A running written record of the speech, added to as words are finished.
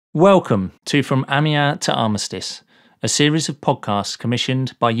Welcome to From Amiens to Armistice, a series of podcasts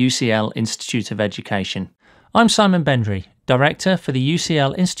commissioned by UCL Institute of Education. I'm Simon Bendry, Director for the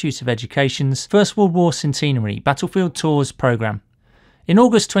UCL Institute of Education's First World War Centenary Battlefield Tours programme. In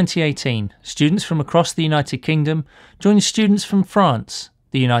August 2018, students from across the United Kingdom joined students from France,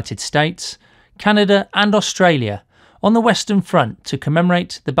 the United States, Canada and Australia on the Western Front to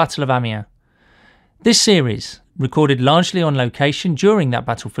commemorate the Battle of Amiens. This series, recorded largely on location during that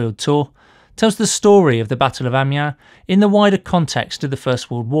battlefield tour, tells the story of the Battle of Amiens in the wider context of the First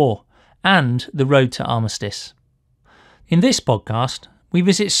World War and the road to armistice. In this podcast, we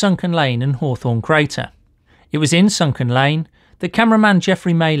visit Sunken Lane and Hawthorn Crater. It was in Sunken Lane that cameraman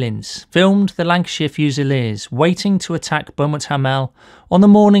Geoffrey Malins filmed the Lancashire Fusiliers waiting to attack Beaumont Hamel on the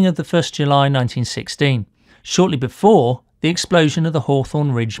morning of the 1st July 1916, shortly before the explosion of the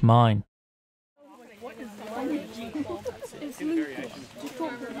Hawthorn Ridge mine.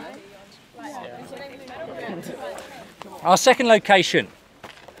 Our second location,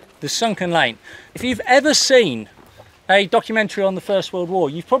 the Sunken Lane. If you've ever seen a documentary on the First World War,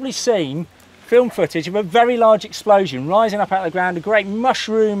 you've probably seen film footage of a very large explosion rising up out of the ground, a great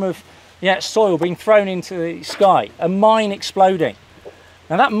mushroom of soil being thrown into the sky, a mine exploding.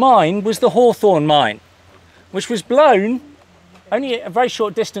 Now that mine was the Hawthorn mine, which was blown only a very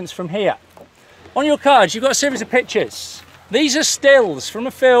short distance from here. On your cards you've got a series of pictures. These are stills from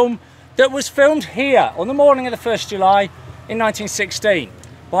a film that was filmed here on the morning of the 1st July in 1916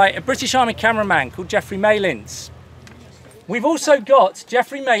 by a British Army cameraman called Geoffrey Malins. We've also got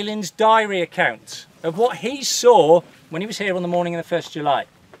Geoffrey Malins' diary account of what he saw when he was here on the morning of the 1st July.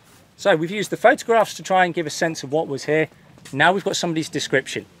 So we've used the photographs to try and give a sense of what was here. Now we've got somebody's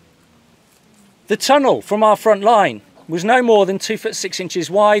description. The tunnel from our front line was no more than 2 foot 6 inches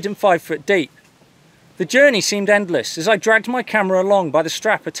wide and 5 foot deep. The journey seemed endless as I dragged my camera along by the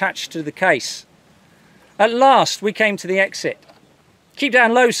strap attached to the case. At last we came to the exit. "Keep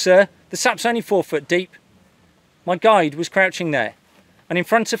down low, sir, the sap's only 4 foot deep." My guide was crouching there, and in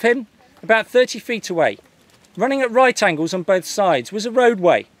front of him, about 30 feet away, running at right angles on both sides, was a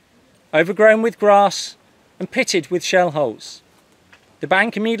roadway, overgrown with grass and pitted with shell holes. The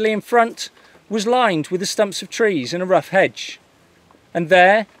bank immediately in front was lined with the stumps of trees and a rough hedge. And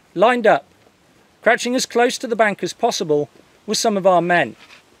there, lined up, crouching as close to the bank as possible, were some of our men.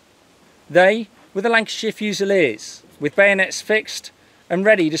 They were the Lancashire Fusiliers, with bayonets fixed and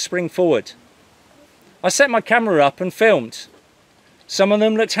ready to spring forward. I set my camera up and filmed. Some of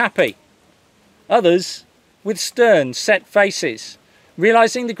them looked happy, others with stern, set faces,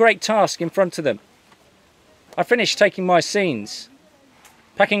 realising the great task in front of them. I finished taking my scenes.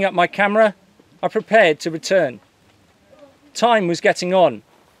 Packing up my camera, I prepared to return. Time was getting on.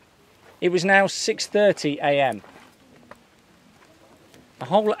 It was now 6:30 AM. A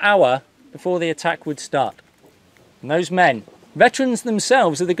whole hour before the attack would start. And those men, veterans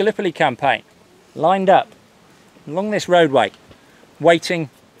themselves of the Gallipoli campaign, lined up along this roadway, waiting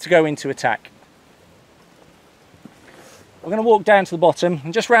to go into attack. We're going to walk down to the bottom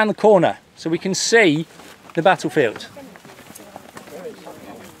and just round the corner so we can see the battlefield.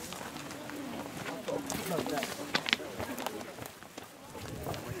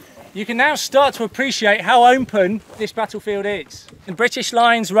 You can now start to appreciate how open this battlefield is. The British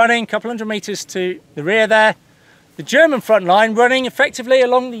lines running a couple hundred metres to the rear there. The German front line running effectively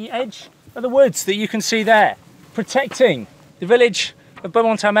along the edge of the woods that you can see there, protecting the village of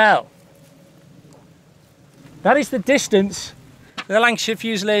Beaumont Hamel. That is the distance that the Lancashire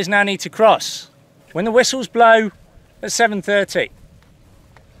Fusiliers now need to cross when the whistles blow at 7:30.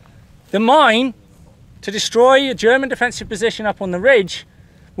 The mine to destroy a German defensive position up on the ridge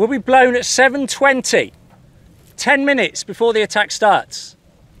will be blown at 7:20, 10 minutes before the attack starts.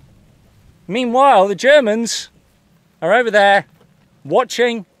 Meanwhile, the Germans are over there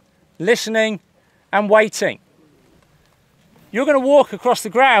watching, listening and waiting. You're going to walk across the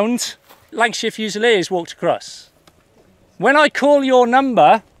ground Lancashire Fusiliers walked across. When I call your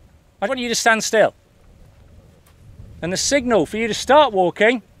number, I want you to stand still. And the signal for you to start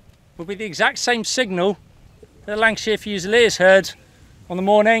walking will be the exact same signal that the Lancashire Fusiliers heard on the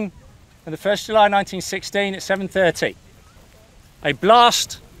morning of the 1st July 1916 at 7:30. A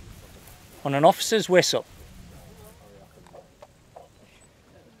blast on an officer's whistle.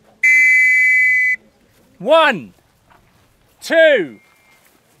 One, 2,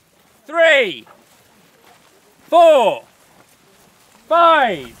 3, 4,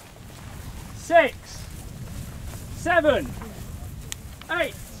 5, 6, 7,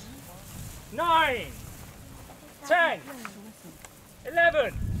 8, 9, 10,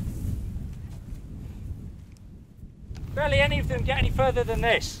 11, Barely any of them get any further than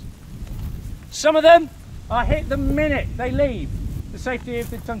this. Some of them are hit the minute they leave the safety of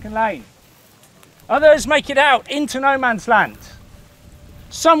the Sunken Lane. Others make it out into no man's land.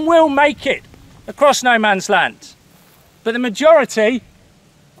 Some will make it across no man's land, but the majority,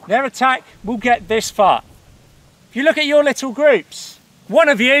 their attack will get this far. If you look at your little groups, one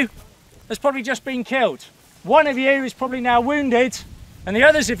of you has probably just been killed. One of you is probably now wounded, and the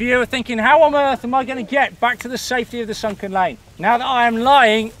others of you are thinking, how on earth am I going to get back to the safety of the Sunken Lane now that I am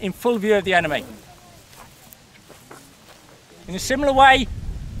lying in full view of the enemy? In a similar way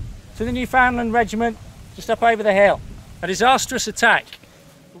to the Newfoundland Regiment just up over the hill, a disastrous attack.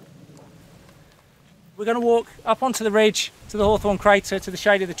 We're going to walk up onto the ridge, to the Hawthorn Crater, to the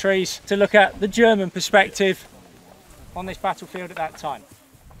shade of the trees, to look at the German perspective on this battlefield at that time.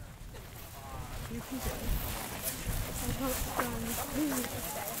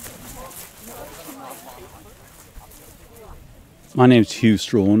 My name is Hugh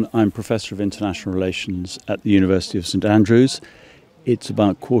Strawn. I'm Professor of International Relations at the University of St Andrews. It's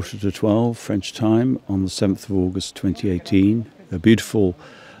about 11:45 French time on the 7th of August 2018. A beautiful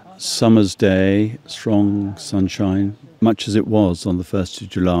summer's day, strong sunshine, much as it was on the 1st of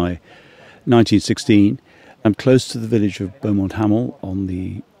July 1916. I'm close to the village of Beaumont Hamel on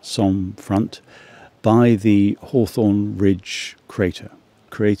the Somme front by the Hawthorn Ridge crater,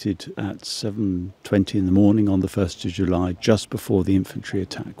 created at 7:20 in the morning on the 1st of July, just before the infantry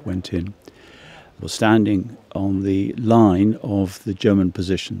attack went in. We're standing on the line of the German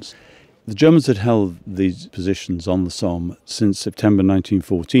positions. The Germans had held these positions on the Somme since September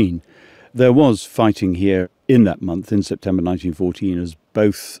 1914. There was fighting here in that month, in September 1914, as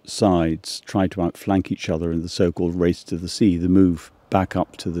both sides tried to outflank each other in the so-called race to the sea, the move back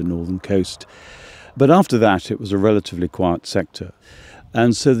up to the northern coast. But after that, it was a relatively quiet sector.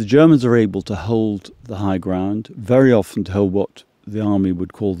 And so the Germans are able to hold the high ground, very often to hold what the army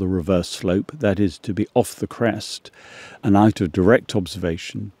would call the reverse slope, that is, to be off the crest and out of direct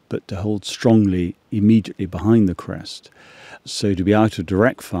observation, but to hold strongly immediately behind the crest. So to be out of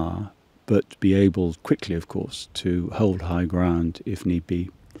direct fire, but be able quickly, of course, to hold high ground if need be.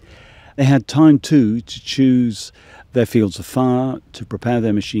 They had time, too, to choose their fields of fire, to prepare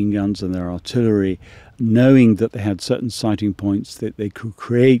their machine guns and their artillery, knowing that they had certain sighting points that they could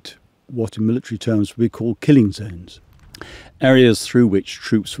create what in military terms would be called killing zones, areas through which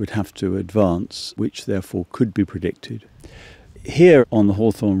troops would have to advance, which therefore could be predicted. Here on the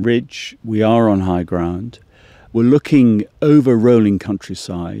Hawthorn Ridge, we are on high ground. We're looking over rolling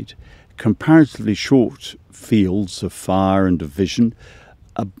countryside, comparatively short fields of fire and of vision,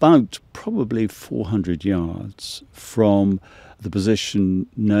 about probably 400 yards from the position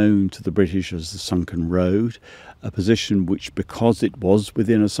known to the British as the Sunken Road, a position which, because it was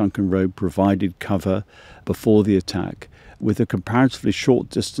within a sunken road, provided cover before the attack, with a comparatively short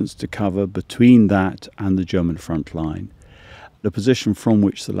distance to cover between that and the German front line, the position from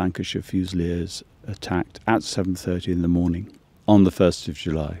which the Lancashire Fusiliers attacked at 7:30 in the morning on the 1st of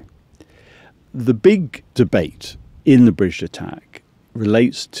July. The big debate in the British attack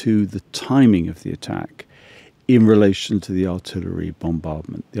relates to the timing of the attack in relation to the artillery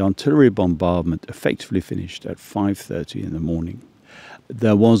bombardment. The artillery bombardment effectively finished at 5:30 in the morning.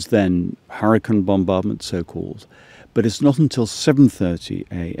 There was then hurricane bombardment, so-called, but it's not until 7:30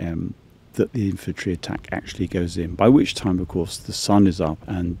 a.m. that the infantry attack actually goes in, by which time, of course, the sun is up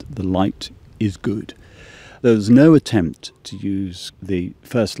and the light is good. There was no attempt to use the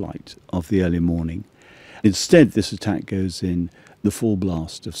first light of the early morning. Instead, this attack goes in the full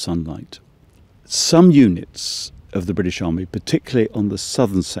blast of sunlight. Some units of the British Army, particularly on the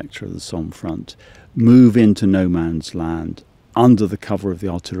southern sector of the Somme front, move into no man's land under the cover of the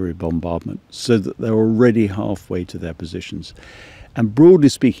artillery bombardment, so that they're already halfway to their positions. And broadly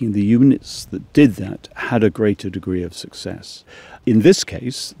speaking, the units that did that had a greater degree of success. In this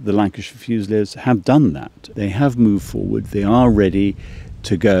case, the Lancashire Fusiliers have done that. They have moved forward. They are ready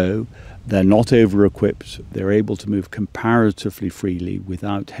to go. They're not over-equipped. They're able to move comparatively freely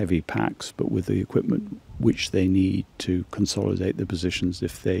without heavy packs, but with the equipment which they need to consolidate the positions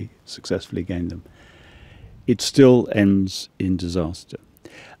if they successfully gain them. It still ends in disaster.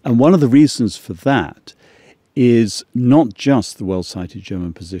 And one of the reasons for that is not just the well-sighted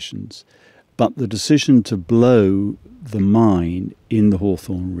German positions, but the decision to blow the mine in the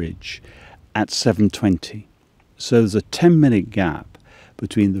Hawthorn Ridge at 7:20. So there's a 10-minute gap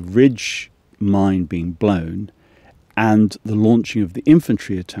between the ridge mine being blown and the launching of the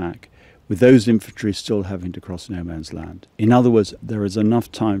infantry attack, with those infantry still having to cross no man's land. In other words, there is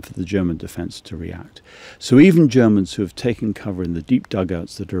enough time for the German defence to react. So even Germans who have taken cover in the deep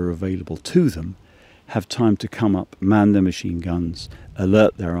dugouts that are available to them have time to come up, man their machine guns,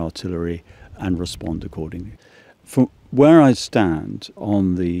 alert their artillery, and respond accordingly. From where I stand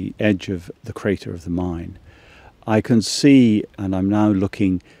on the edge of the crater of the mine, I can see, and I'm now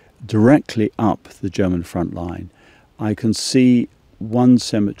looking directly up the German front line, I can see one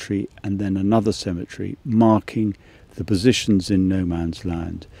cemetery and then another cemetery marking the positions in no man's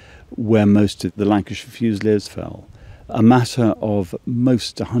land where most of the Lancashire Fusiliers fell, a matter of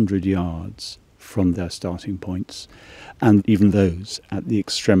most 100 yards from their starting points, and even those at the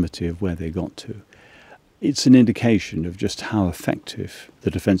extremity of where they got to. It's an indication of just how effective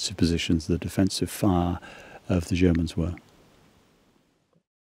the defensive positions, the defensive fire of the Germans were.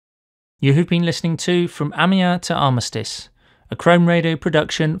 You have been listening to From Amiens to Armistice, a Chrome Radio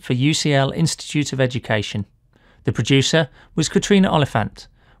production for UCL Institute of Education. The producer was Katrina Oliphant,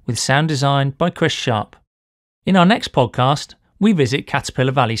 with sound design by Chris Sharp. In our next podcast, we visit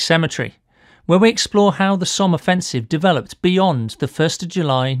Caterpillar Valley Cemetery, where we explore how the Somme offensive developed beyond the 1st of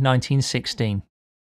July 1916.